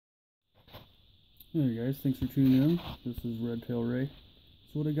Hey guys, thanks for tuning in. This is Redtail Ray.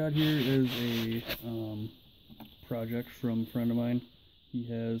 So what I got here is a project from a friend of mine. He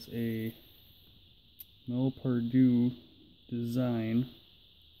has a Mel Pardue design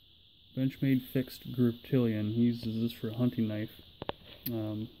Benchmade fixed griptilian. He uses this for a hunting knife.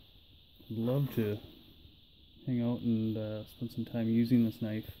 I'd love to hang out and spend some time using this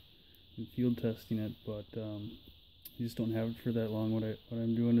knife and field testing it, but you just don't have it for that long. What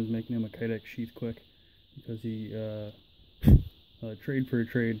I'm doing is making him a kydex sheath quick, because he trade for a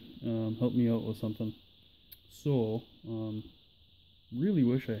trade, helped me out with something. So really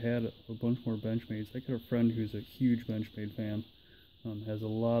wish I had a bunch more Benchmades. I got a friend who's a huge Benchmade fan, has a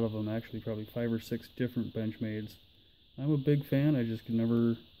lot of them, actually probably 5 or 6 different Benchmades. I'm a big fan. I just could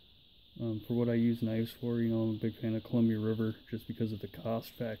never, for what I use knives for, you know, I'm a big fan of Columbia River just because of the cost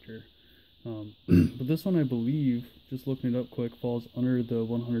factor. But this one, I believe, just looking it up quick, falls under the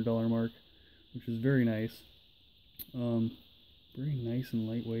 $100 mark, which is very nice. Very nice and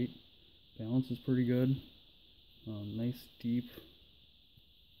lightweight. Balance is pretty good. Nice deep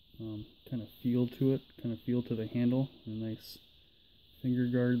kind of feel to it, kind of feel to the handle. A nice finger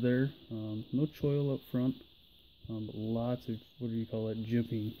guard there. No choil up front, but lots of, what do you call it,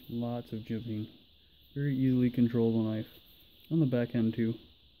 jimping. Lots of jimping. Very easily controllable knife. On the back end too,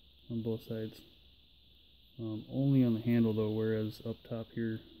 on both sides. Only on the handle though, whereas up top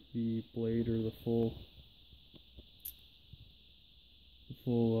here, the blade, or the full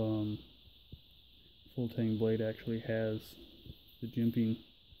tang blade, actually has the jimping,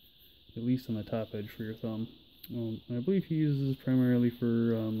 at least on the top edge for your thumb. And I believe he uses this primarily for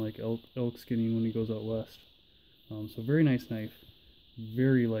like elk skinning when he goes out west. So very nice knife,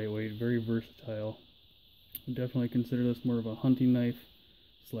 very lightweight, very versatile. I definitely consider this more of a hunting knife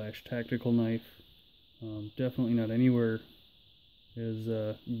 / tactical knife. Definitely not anywhere as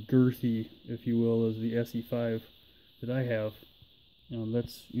girthy, if you will, as the SE5 that I have.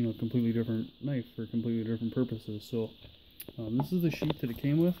 That's, you know, completely different knife for completely different purposes. So this is the sheath that it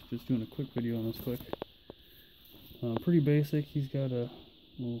came with. Just doing a quick video on this quick. Pretty basic. He's got a,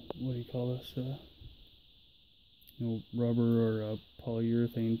 well, what do you call this? You know, rubber or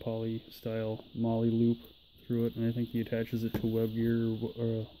polyurethane poly style molly loop through it, and I think he attaches it to web gear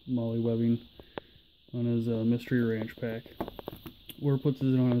or molly webbing on his mystery ranch pack, or puts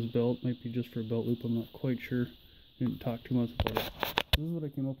it on his belt. Might be just for a belt loop, I'm not quite sure. Didn't talk too much about it. This is what I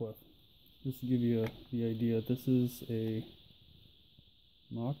came up with, just to give you the idea. This is a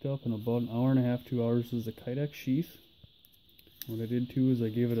mocked up in about an hour and a half, 2 hours. This is a kydex sheath. What I did too is I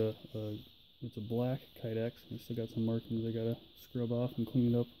gave it it's a black kydex. I still got some markings I gotta scrub off and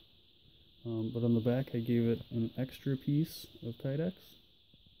clean it up. But on the back I gave it an extra piece of kydex.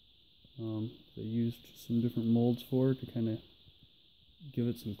 I used some different molds for it to kind of give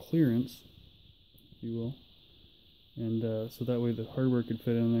it some clearance, if you will. And so that way the hardware could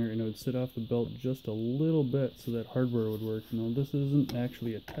fit in there, and it would sit off the belt just a little bit so that hardware would work. You know, this isn't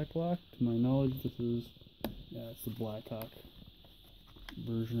actually a tech lock, to my knowledge. This is, yeah, it's the Blackhawk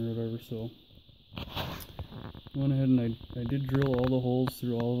version or whatever. So I went ahead and I did drill all the holes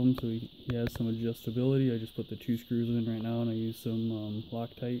through all of them, so he has some adjustability. I just put the 2 screws in right now, and I used some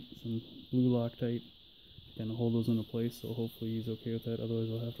Loctite, some blue Loctite, to kind of hold those into place. So hopefully he's okay with that. Otherwise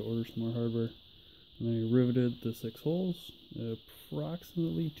I'll have to order some more hardware. And then I riveted the 6 holes,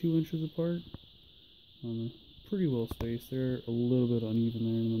 approximately 2 inches apart. Pretty well spaced. They're a little bit uneven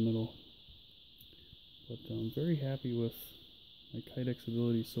there in the middle. But I'm very happy with my kydex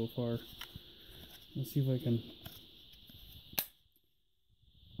ability so far. Let's see if I can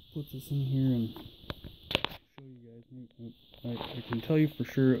put this in here and show you guys. I can tell you for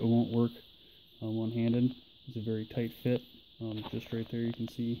sure it won't work one-handed. It's a very tight fit. Just right there you can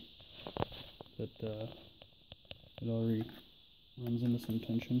see that it already runs into some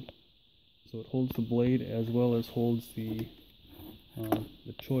tension. So it holds the blade as well as holds the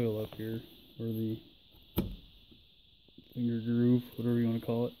choil up here, or the finger groove, whatever you want to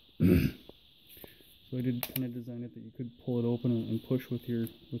call it. So I did kind of design it that you could pull it open and push with your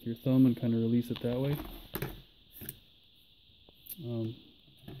thumb and kind of release it that way.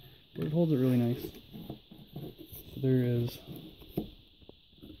 But it holds it really nice. So there is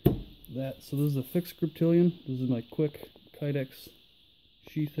that. So this is a fixed griptilian. This is my quick kydex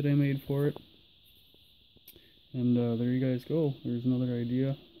sheath that I made for it. And there you guys go. There's another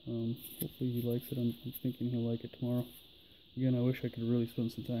idea. Hopefully he likes it. I'm thinking he'll like it tomorrow. Again, I wish I could really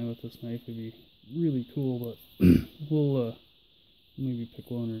spend some time with this knife. It'd be really cool, but we'll maybe pick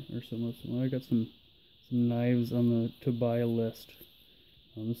one or something. I got some knives on the to buy list.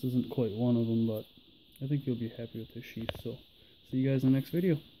 This isn't quite one of them, but I think you'll be happy with this sheath. So see you guys in the next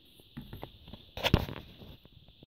video.